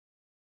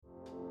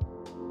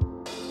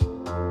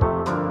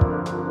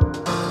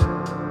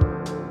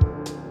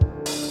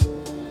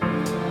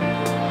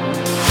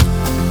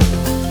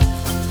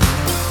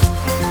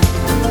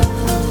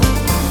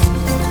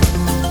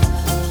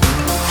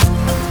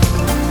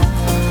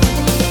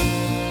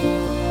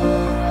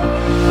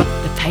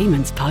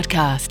Payments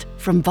Podcast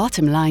from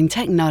Bottomline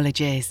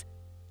Technologies.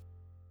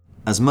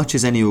 As much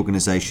as any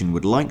organisation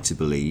would like to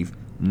believe,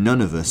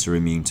 none of us are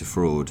immune to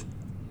fraud.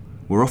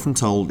 We're often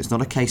told it's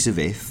not a case of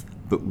if,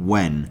 but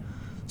when.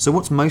 So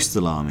what's most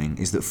alarming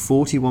is that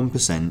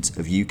 41%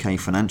 of UK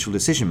financial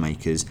decision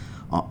makers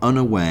are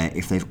unaware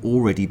if they've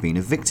already been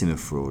a victim of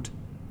fraud.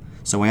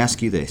 So I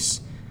ask you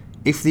this: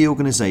 if the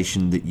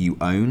organisation that you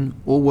own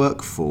or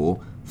work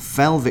for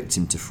fell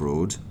victim to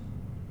fraud,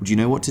 would you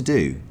know what to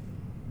do?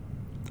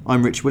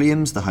 I'm Rich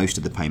Williams, the host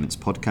of the Payments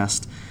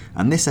Podcast,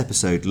 and this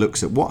episode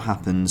looks at what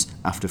happens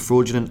after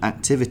fraudulent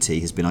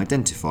activity has been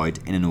identified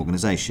in an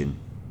organisation.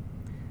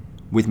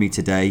 With me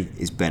today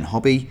is Ben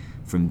Hobby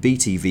from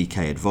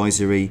BTVK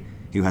Advisory,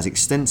 who has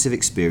extensive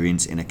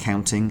experience in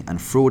accounting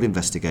and fraud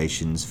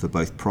investigations for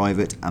both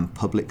private and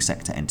public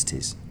sector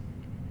entities.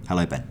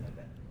 Hello, Ben.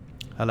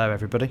 Hello,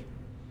 everybody.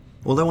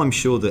 Although I'm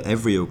sure that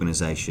every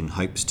organisation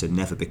hopes to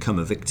never become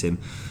a victim,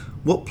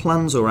 what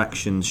plans or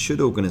actions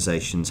should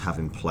organisations have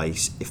in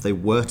place if they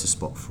were to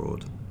spot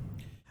fraud?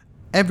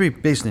 Every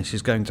business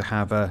is going to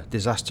have a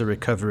disaster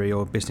recovery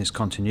or business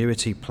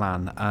continuity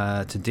plan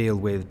to deal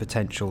with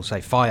potential,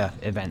 say, fire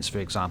events, for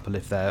example,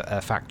 if their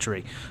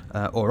factory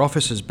or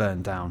office is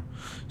burned down.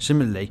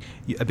 Similarly,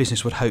 a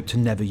business would hope to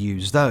never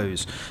use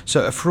those.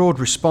 So a fraud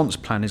response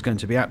plan is going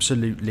to be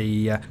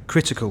absolutely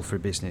critical for a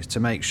business to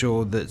make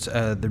sure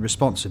that the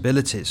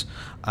responsibilities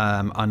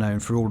are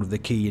known for all of the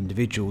key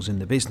individuals in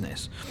the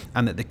business,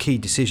 and that the key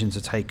decisions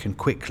are taken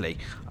quickly,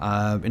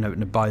 by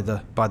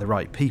the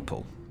right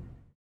people.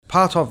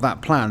 Part of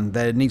that plan,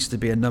 there needs to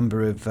be a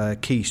number of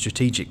key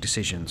strategic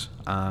decisions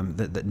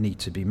that need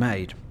to be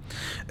made.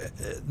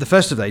 The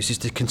first of those is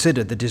to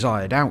consider the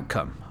desired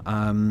outcome.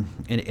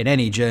 In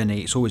any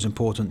journey, it's always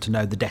important to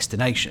know the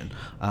destination,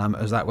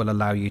 as that will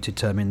allow you to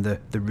determine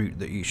the route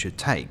that you should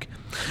take.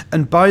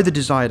 And by the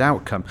desired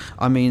outcome,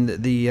 I mean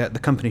that the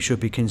company should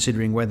be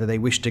considering whether they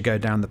wish to go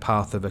down the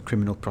path of a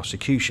criminal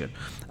prosecution,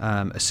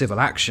 a civil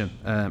action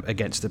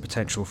against the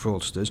potential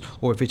fraudsters,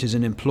 or if it is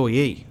an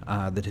employee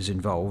that is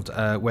involved,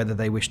 whether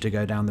they wish to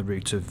go down the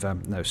route of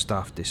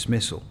staff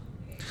dismissal.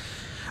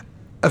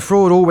 A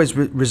fraud always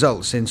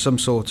results in some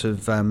sort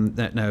of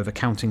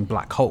accounting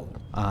black hole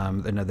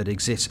that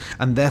exists,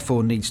 and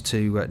therefore needs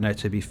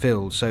to be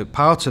filled. So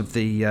part of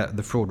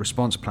the fraud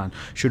response plan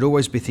should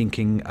always be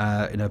thinking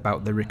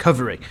about the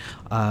recovery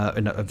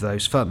of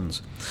those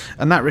funds,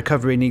 and that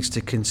recovery needs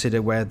to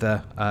consider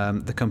whether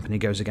the company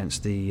goes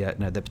against the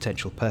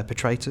potential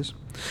perpetrators,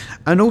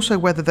 and also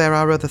whether there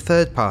are other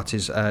third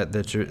parties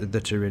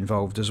that are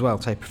involved as well,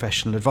 say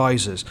professional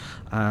advisors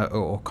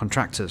or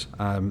contractors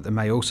that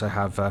may also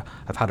have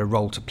had a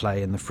role to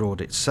play in the fraud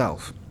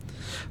itself.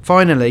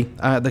 Finally,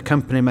 the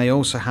company may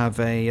also have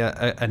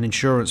an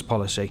insurance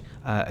policy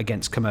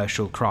against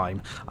commercial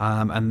crime,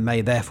 and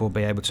may therefore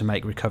be able to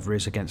make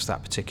recoveries against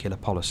that particular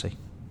policy.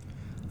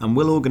 And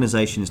will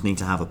organisations need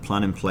to have a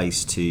plan in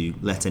place to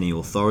let any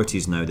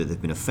authorities know that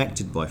they've been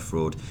affected by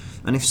fraud?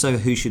 And if so,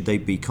 who should they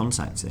be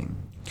contacting?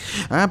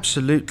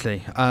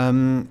 Absolutely.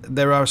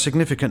 There are a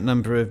significant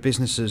number of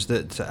businesses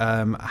that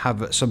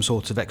have some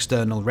sort of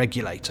external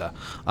regulator,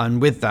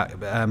 and with that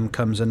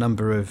comes a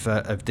number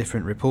of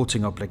different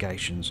reporting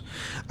obligations.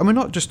 And we're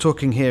not just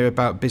talking here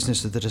about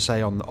businesses that are,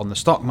 say, on the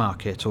stock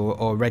market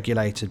or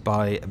regulated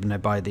by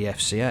the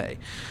FCA.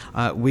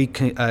 We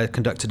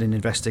conducted an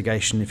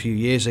investigation a few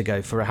years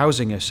ago for a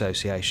housing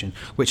association,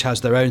 which has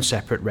their own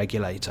separate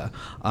regulator,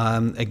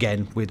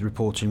 again with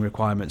reporting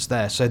requirements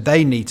there. So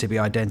they need to be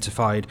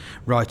identified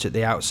right at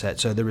the outset,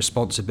 so the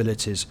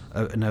responsibilities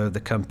of the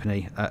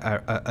company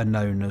are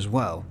known as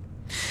well.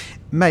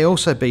 It may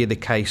also be the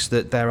case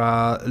that there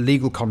are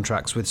legal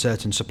contracts with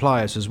certain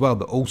suppliers as well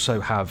that also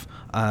have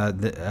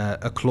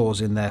a clause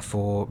in there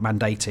for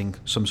mandating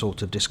some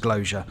sort of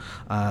disclosure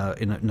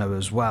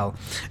as well.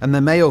 And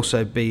there may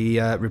also be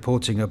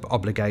reporting of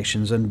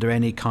obligations under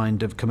any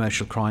kind of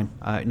commercial crime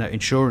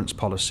insurance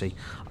policy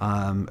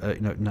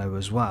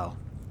as well.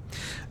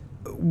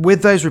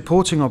 With those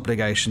reporting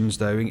obligations,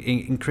 though,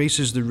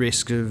 increases the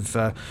risk of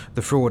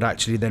the fraud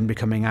actually then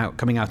coming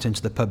out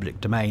into the public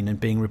domain and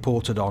being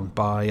reported on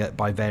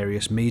by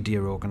various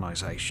media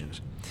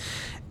organisations.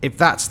 If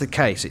that's the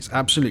case, it's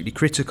absolutely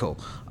critical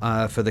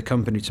for the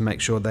company to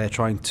make sure they're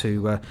trying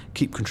to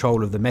keep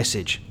control of the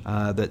message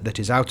that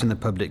is out in the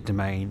public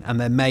domain, and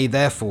there may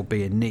therefore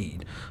be a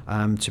need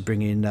to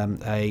bring in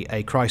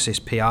a crisis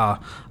PR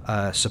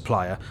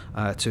supplier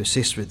to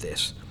assist with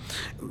this.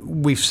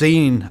 We've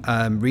seen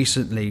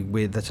recently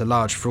that a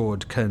large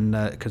fraud can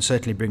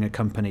certainly bring a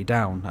company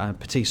down.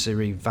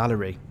 Patisserie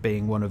Valerie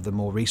being one of the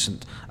more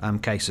recent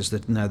cases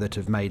that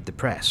have made the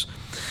press,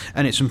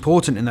 and it's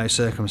important in those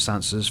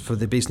circumstances for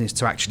the business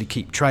to actually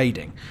keep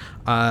trading.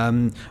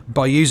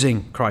 By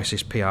using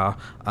crisis PR,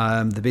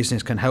 the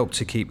business can help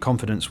to keep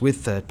confidence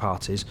with third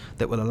parties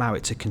that will allow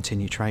it to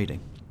continue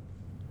trading.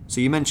 So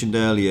you mentioned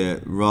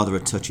earlier rather a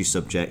touchy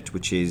subject,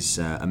 which is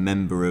a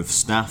member of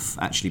staff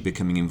actually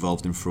becoming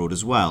involved in fraud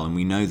as well. And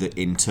we know that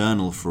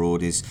internal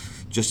fraud is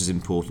just as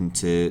important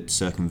to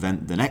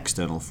circumvent than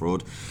external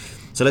fraud.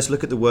 So let's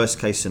look at the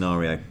worst case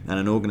scenario. And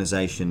an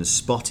organisation has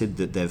spotted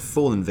that they've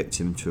fallen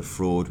victim to a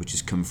fraud which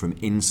has come from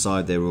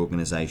inside their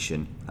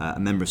organisation. A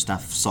member of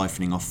staff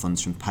siphoning off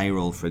funds from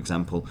payroll, for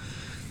example.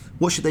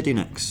 What should they do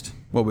next?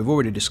 Well, we've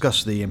already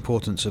discussed the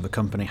importance of a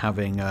company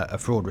having a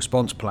fraud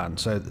response plan.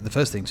 So the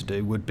first thing to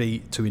do would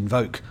be to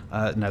invoke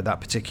that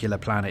particular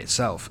plan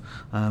itself.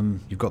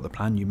 You've got the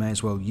plan, you may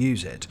as well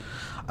use it.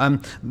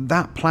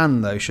 That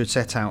plan, though, should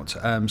set out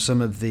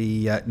some of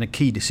the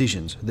key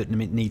decisions that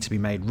need to be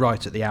made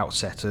right at the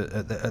outset,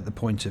 at the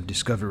point of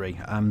discovery,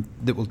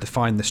 that will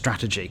define the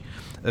strategy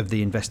of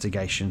the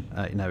investigation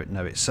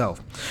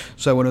itself.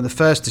 So one of the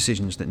first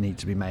decisions that need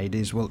to be made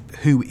is, well,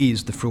 who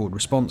is the fraud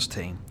response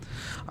team?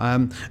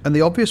 And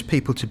the obvious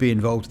people to be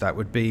involved with that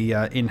would be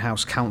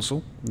in-house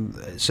counsel,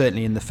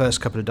 certainly in the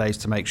first couple of days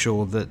to make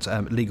sure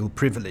that legal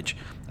privilege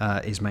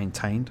is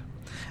maintained.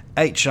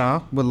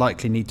 HR will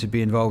likely need to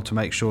be involved to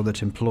make sure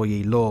that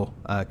employee law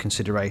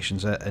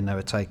considerations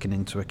are taken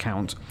into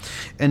account.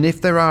 And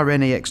if there are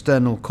any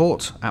external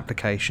court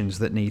applications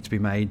that need to be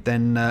made,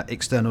 then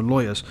external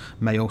lawyers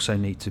may also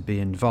need to be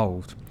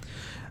involved.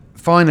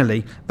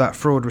 Finally, that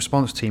fraud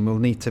response team will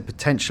need to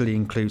potentially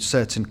include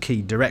certain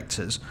key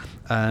directors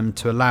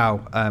to allow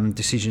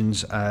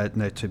decisions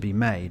to be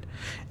made.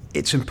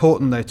 It's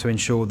important, though, to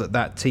ensure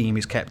that team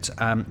is kept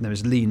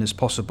as lean as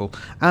possible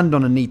and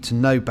on a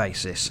need-to-know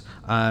basis,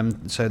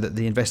 so that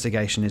the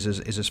investigation is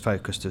as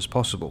focused as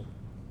possible.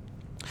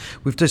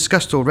 We've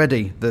discussed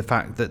already the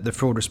fact that the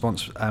fraud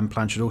response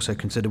plan should also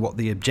consider what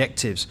the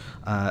objectives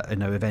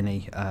of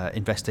any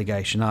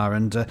investigation are,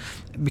 and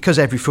because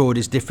every fraud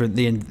is different,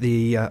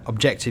 the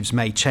objectives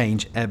may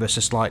change ever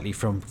so slightly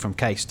from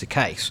case to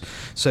case.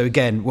 So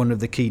again, one of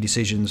the key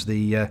decisions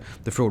the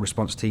fraud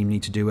response team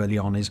need to do early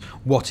on is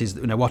what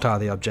are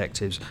the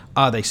objectives?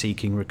 Are they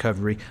seeking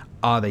recovery?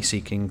 Are they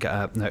seeking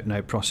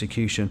no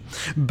prosecution?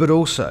 But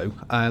also,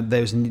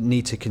 there's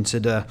need to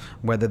consider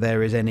whether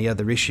there is any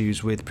other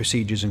issues with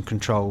procedures and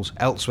controls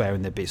elsewhere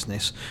in the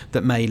business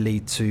that may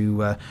lead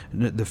to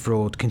the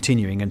fraud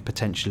continuing and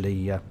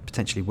potentially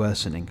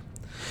worsening.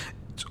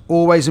 It's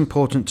always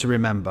important to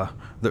remember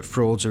that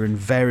frauds are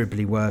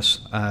invariably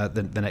worse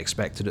than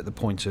expected at the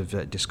point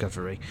of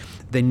discovery.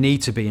 They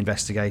need to be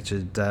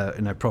investigated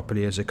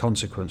properly as a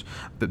consequence,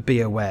 but be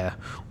aware,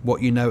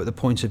 what you know at the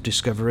point of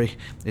discovery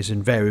is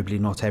invariably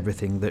not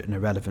everything that is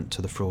relevant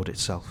to the fraud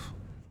itself.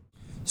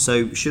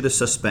 So should a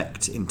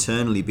suspect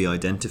internally be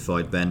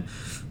identified, Ben,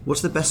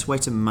 what's the best way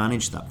to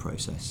manage that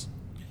process?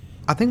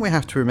 I think we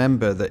have to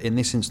remember that in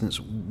this instance,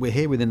 we're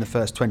here within the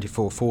first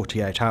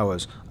 24-48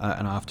 hours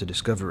and after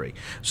discovery.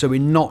 So we're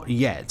not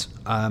yet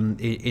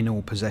in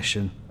all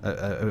possession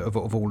of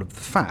all of the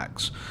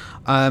facts.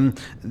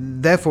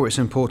 Therefore, it's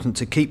important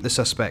to keep the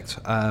suspect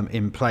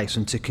in place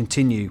and to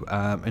continue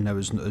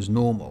as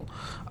normal.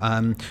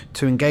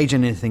 To engage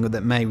in anything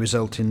that may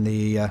result in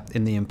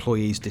the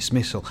employee's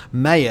dismissal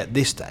may at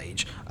this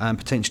stage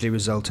potentially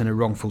result in a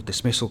wrongful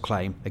dismissal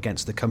claim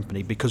against the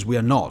company because we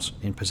are not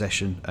in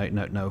possession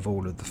of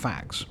all of the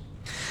facts.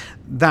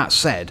 That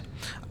said,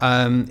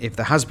 if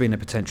there has been a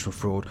potential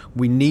fraud,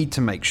 we need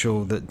to make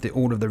sure that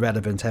all of the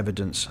relevant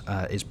evidence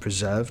is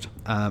preserved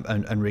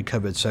and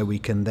recovered, so we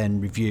can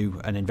then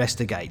review and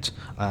investigate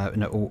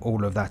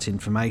all of that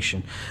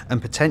information.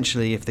 And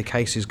potentially, if the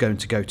case is going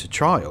to go to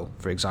trial,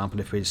 for example,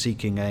 if we're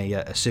seeking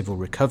a civil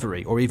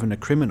recovery or even a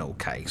criminal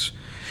case,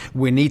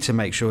 we need to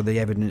make sure the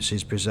evidence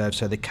is preserved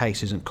so the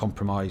case isn't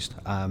compromised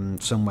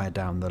somewhere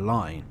down the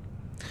line.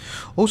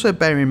 Also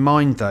bear in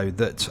mind, though,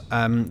 that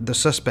the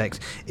suspects,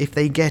 if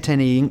they get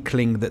any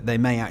inkling that they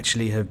may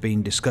actually have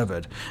been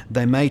discovered,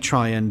 they may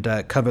try and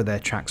cover their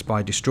tracks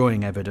by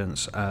destroying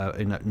evidence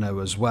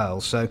as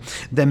well. So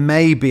there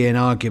may be an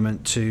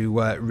argument to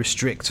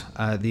restrict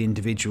the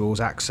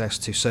individual's access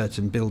to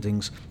certain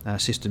buildings,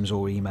 systems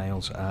or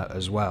emails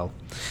as well.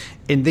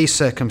 In these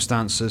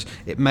circumstances,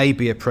 it may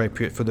be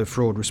appropriate for the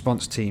fraud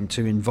response team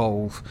to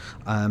involve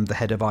the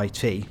head of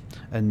IT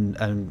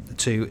and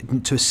to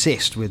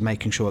assist with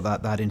making sure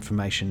that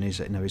information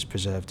is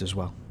preserved as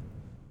well.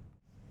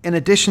 In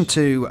addition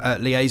to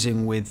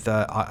liaising with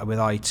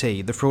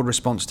IT, the fraud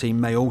response team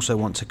may also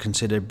want to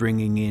consider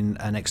bringing in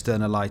an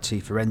external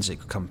IT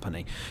forensic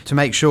company to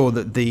make sure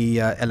that the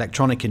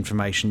electronic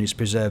information is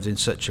preserved in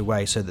such a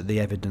way so that the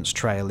evidence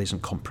trail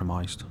isn't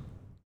compromised.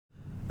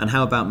 And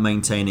how about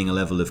maintaining a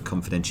level of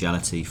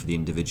confidentiality for the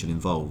individual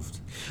involved?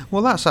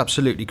 Well, that's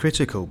absolutely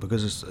critical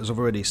because, as I've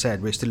already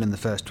said, we're still in the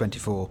first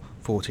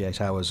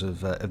 24-48 hours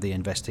of the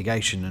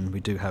investigation, and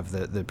we do have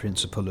the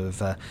principle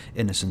of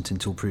innocent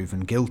until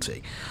proven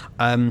guilty.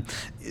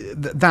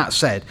 That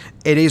said,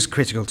 it is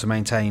critical to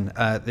maintain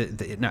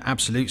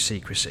absolute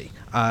secrecy,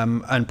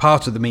 and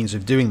part of the means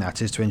of doing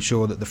that is to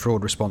ensure that the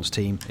fraud response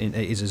team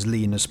is as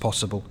lean as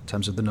possible in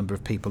terms of the number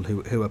of people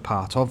who are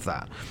part of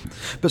that.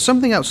 But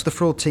something else the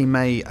fraud team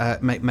may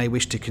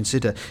wish to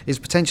consider is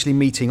potentially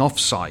meeting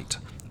off-site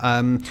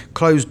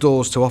Closed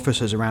doors to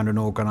officers around an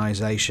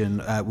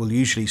organisation will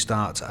usually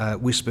start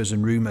whispers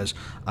and rumours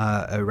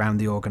around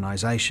the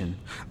organisation.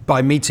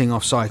 By meeting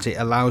off-site, it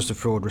allows the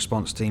fraud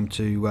response team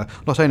to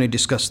not only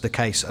discuss the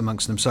case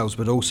amongst themselves,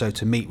 but also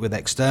to meet with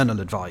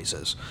external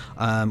advisors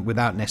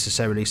without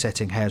necessarily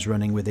setting hairs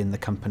running within the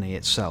company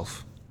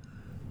itself.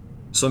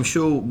 So I'm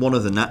sure one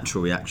of the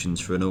natural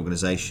reactions for an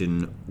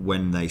organisation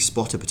when they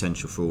spot a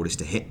potential fraud is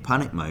to hit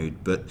panic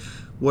mode, but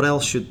what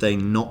else should they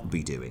not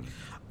be doing?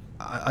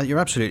 You're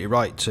absolutely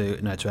right to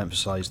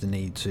emphasise the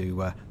need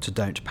to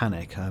don't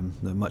panic,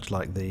 much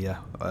like the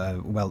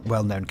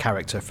well-known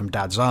character from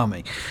Dad's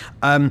Army.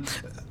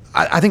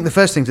 I think the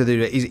first thing to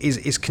do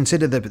is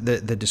consider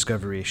the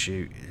discovery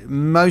issue.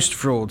 Most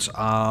frauds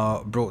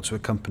are brought to a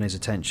company's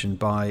attention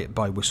by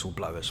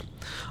whistleblowers.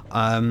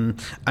 And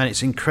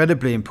it's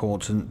incredibly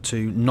important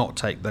to not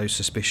take those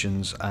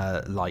suspicions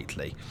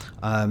lightly.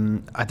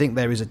 I think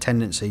there is a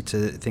tendency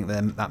to think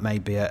that may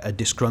be a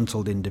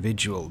disgruntled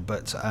individual,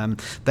 but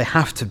they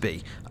have to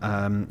be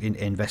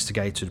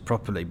investigated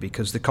properly,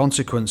 because the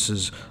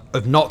consequences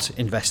of not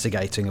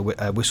investigating a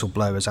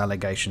whistleblower's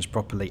allegations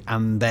properly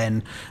and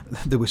then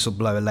the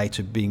whistleblower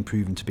later being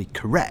proven to be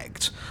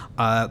correct,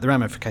 the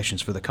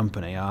ramifications for the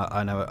company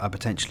are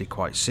potentially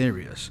quite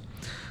serious.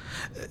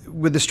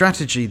 With the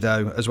strategy,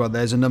 though, as well,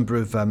 there's a number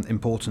of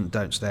important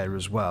don'ts there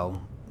as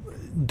well.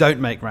 Don't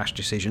make rash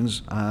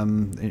decisions.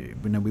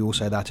 We all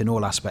say that in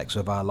all aspects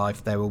of our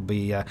life. There will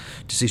be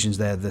decisions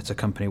there that a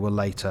company will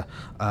later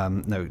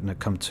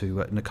come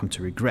to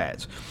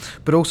regret.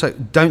 But also,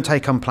 don't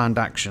take unplanned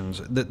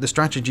actions. The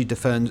strategy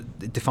defines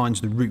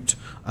the route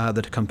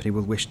that a company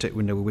will wish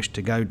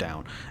to go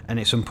down, and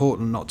it's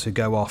important not to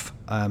go off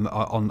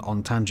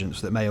on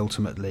tangents that may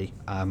ultimately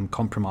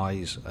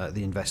compromise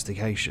the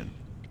investigation.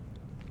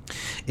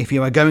 If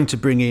you are going to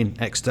bring in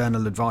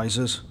external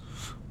advisors,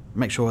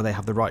 make sure they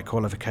have the right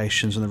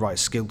qualifications and the right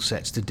skill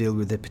sets to deal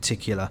with the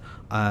particular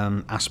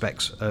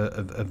aspects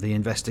of the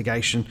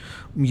investigation.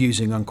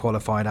 Using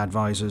unqualified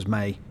advisors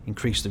may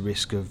increase the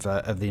risk of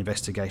the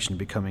investigation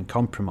becoming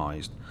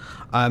compromised.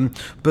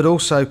 But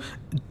also,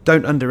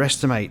 don't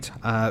underestimate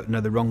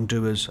the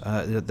wrongdoers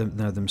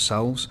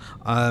themselves.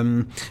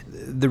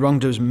 The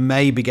wrongdoers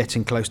may be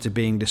getting close to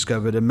being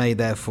discovered and may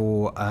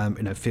therefore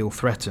feel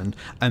threatened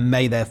and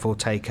may therefore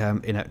take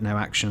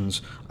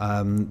actions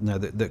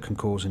that can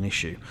cause an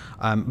issue.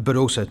 But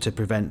also to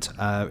prevent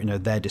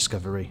their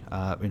discovery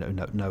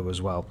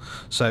as well.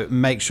 So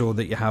make sure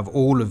that you have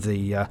all of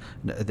the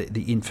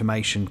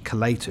information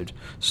collated,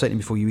 certainly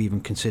before you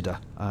even consider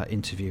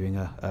interviewing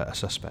a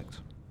suspect.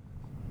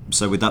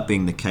 So with that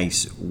being the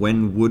case,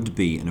 when would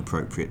be an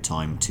appropriate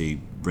time to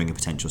bring a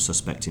potential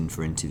suspect in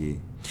for interview?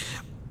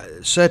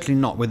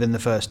 Certainly not within the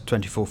first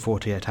 24,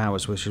 48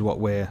 hours, which is what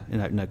we're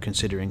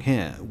considering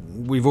here.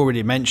 We've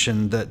already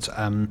mentioned that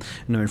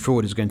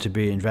fraud is going to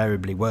be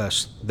invariably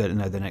worse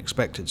than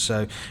expected.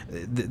 So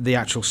the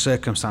actual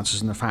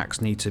circumstances and the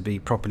facts need to be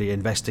properly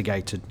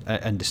investigated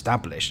and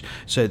established,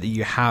 so that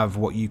you have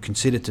what you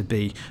consider to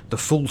be the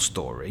full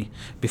story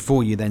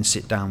before you then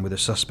sit down with a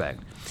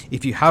suspect.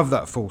 If you have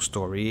that full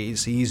story,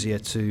 it's easier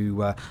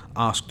to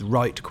ask the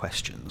right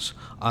questions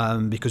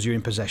because you're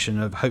in possession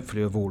of,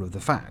 hopefully, of all of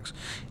the facts.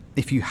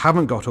 If you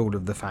haven't got all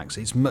of the facts,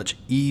 it's much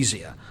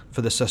easier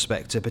for the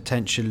suspect to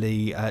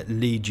potentially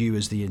lead you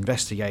as the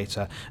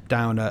investigator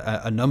down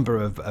a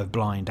number of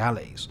blind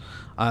alleys.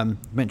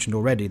 Mentioned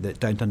already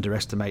that don't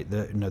underestimate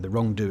the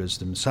wrongdoers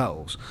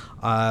themselves.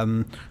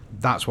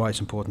 That's why it's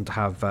important to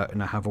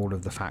have all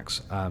of the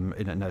facts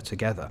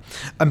together.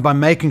 And by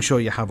making sure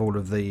you have all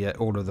of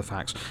the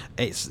facts,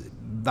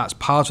 that's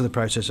part of the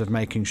process of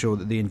making sure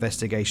that the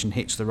investigation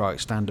hits the right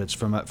standards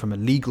from a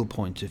legal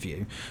point of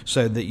view,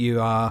 so that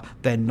you are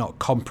then not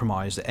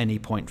compromised at any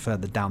point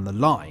further down the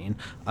line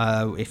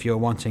if you're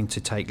wanting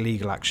to take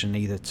legal action,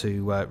 either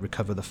to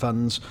recover the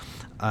funds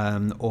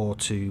or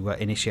to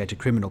initiate a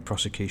criminal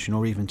prosecution,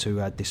 or even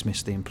to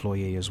dismiss the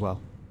employee as well.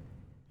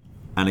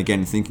 And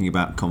again, thinking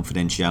about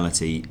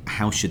confidentiality,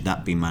 how should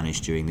that be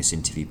managed during this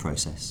interview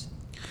process?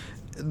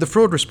 The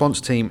fraud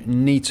response team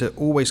need to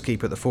always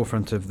keep at the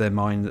forefront of their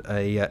mind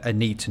a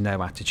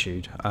need-to-know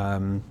attitude,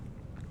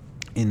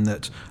 in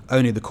that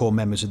only the core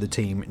members of the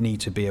team need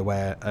to be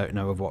aware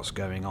of what's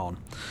going on.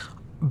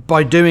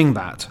 By doing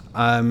that,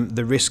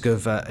 the risk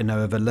of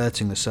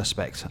alerting the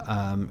suspect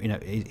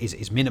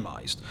is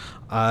minimised.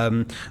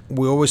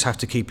 We always have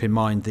to keep in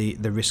mind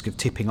the risk of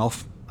tipping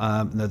off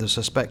the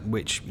suspect,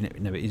 which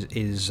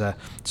is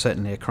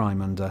certainly a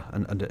crime under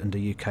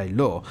UK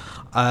law.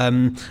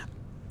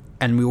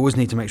 And we always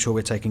need to make sure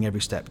we're taking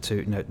every step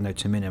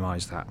to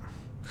minimise that.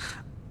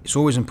 It's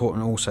always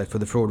important also for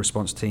the fraud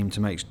response team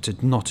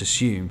to not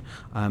assume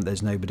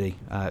there's nobody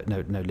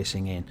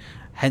listening in.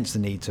 Hence the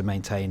need to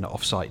maintain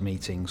off-site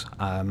meetings,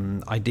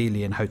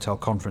 ideally in hotel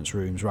conference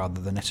rooms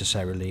rather than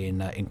necessarily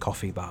in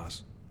coffee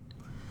bars.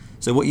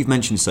 So what you've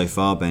mentioned so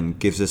far, Ben,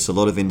 gives us a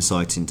lot of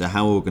insight into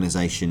how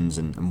organisations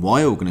and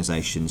why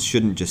organisations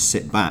shouldn't just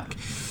sit back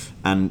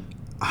and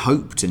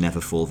hope to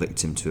never fall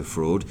victim to a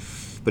fraud.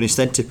 but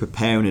instead to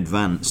prepare in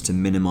advance to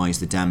minimise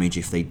the damage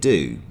if they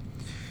do.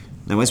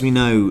 Now, as we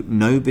know,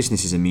 no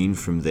business is immune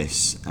from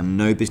this, and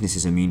no business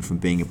is immune from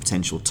being a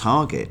potential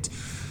target.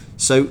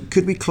 So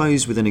could we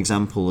close with an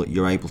example that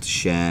you're able to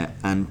share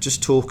and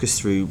just talk us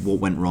through what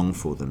went wrong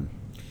for them?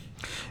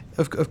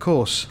 Of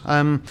course.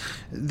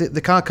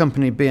 The car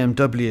company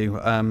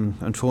BMW,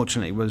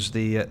 unfortunately, was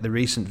the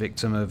recent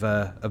victim of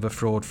a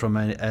fraud from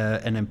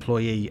an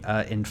employee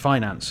in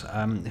finance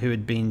who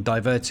had been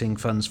diverting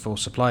funds for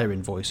supplier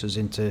invoices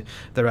into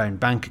their own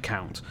bank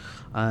account.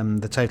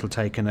 The total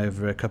taken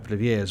over a couple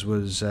of years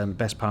was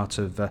best part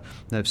of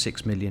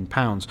 £6 million.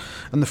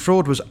 And the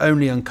fraud was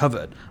only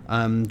uncovered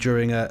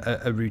during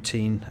a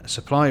routine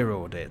supplier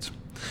audit.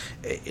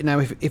 Now,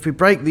 if we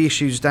break the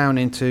issues down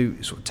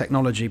into sort of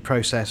technology,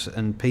 process,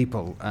 and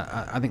people,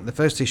 I think the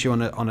first issue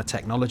on a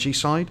technology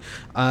side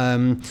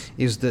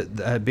is that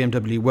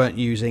BMW weren't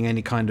using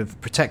any kind of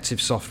protective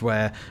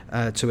software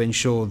to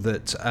ensure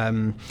that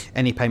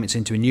any payments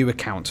into a new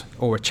account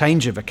or a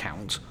change of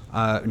account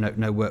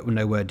no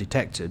were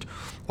detected,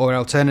 or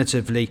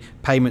alternatively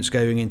payments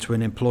going into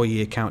an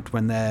employee account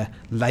when they're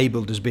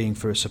labelled as being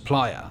for a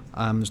supplier.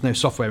 There's no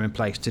software in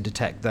place to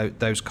detect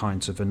those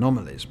kinds of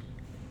anomalies.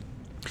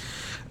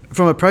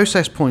 From a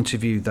process point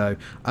of view, though,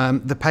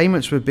 the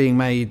payments were being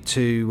made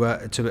to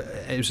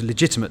it was a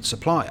legitimate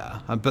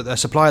supplier, but a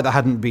supplier that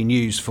hadn't been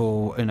used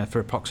for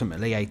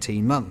approximately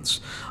 18 months.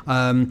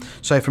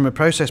 So, from a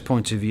process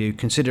point of view,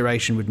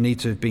 consideration would need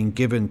to have been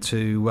given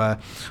to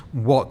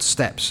what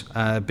steps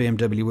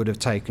BMW would have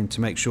taken to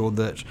make sure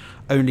that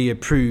only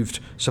approved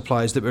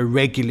suppliers that were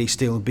regularly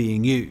still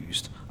being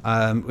used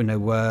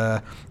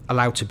were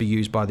allowed to be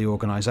used by the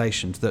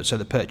organisation, so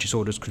that purchase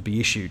orders could be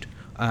issued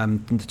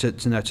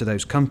to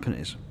those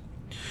companies.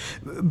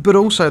 But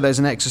also there's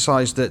an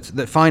exercise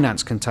that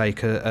finance can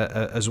take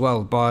as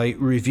well by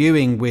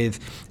reviewing with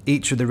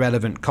each of the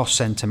relevant cost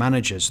centre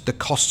managers the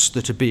costs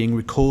that are being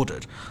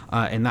recorded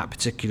in that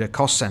particular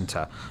cost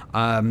centre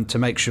to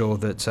make sure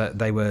that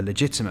they were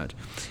legitimate.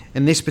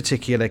 In this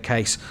particular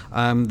case,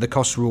 the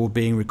costs were all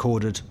being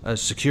recorded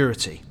as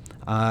security.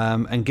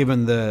 And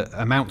given the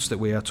amounts that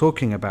we are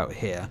talking about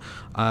here,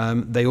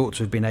 they ought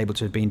to have been able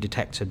to have been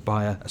detected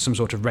by some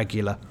sort of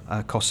regular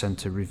cost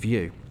centre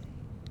review.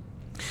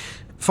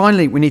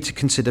 Finally, we need to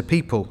consider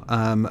people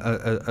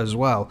as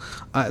well.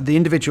 The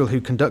individual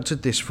who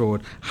conducted this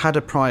fraud had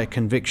a prior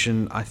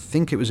conviction, I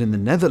think it was in the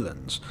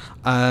Netherlands,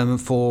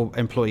 for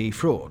employee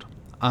fraud.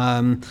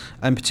 And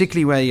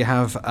particularly where you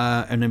have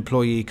an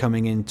employee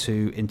coming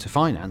into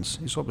finance,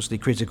 it's obviously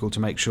critical to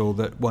make sure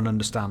that one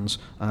understands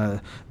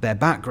their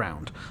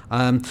background.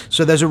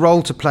 So there's a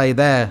role to play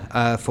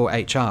there for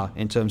HR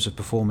in terms of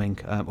performing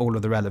all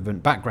of the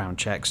relevant background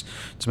checks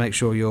to make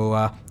sure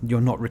you're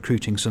not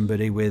recruiting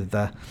somebody with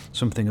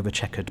something of a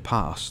checkered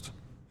past.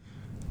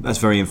 That's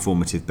very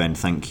informative, Ben.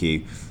 Thank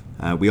you.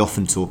 We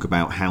often talk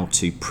about how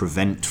to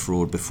prevent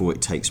fraud before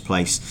it takes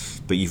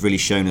place, but you've really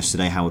shown us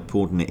today how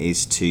important it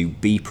is to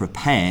be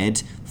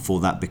prepared for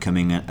that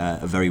becoming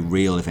a very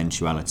real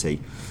eventuality.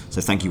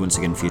 So thank you once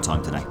again for your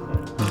time today.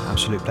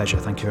 Absolute pleasure.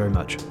 Thank you very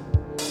much.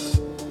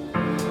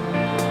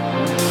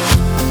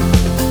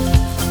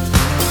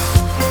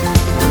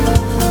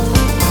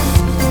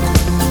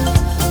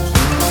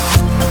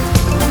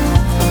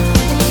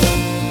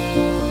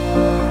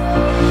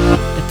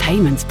 The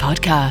Payments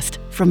Podcast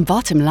from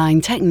Bottom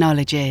Line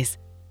Technologies.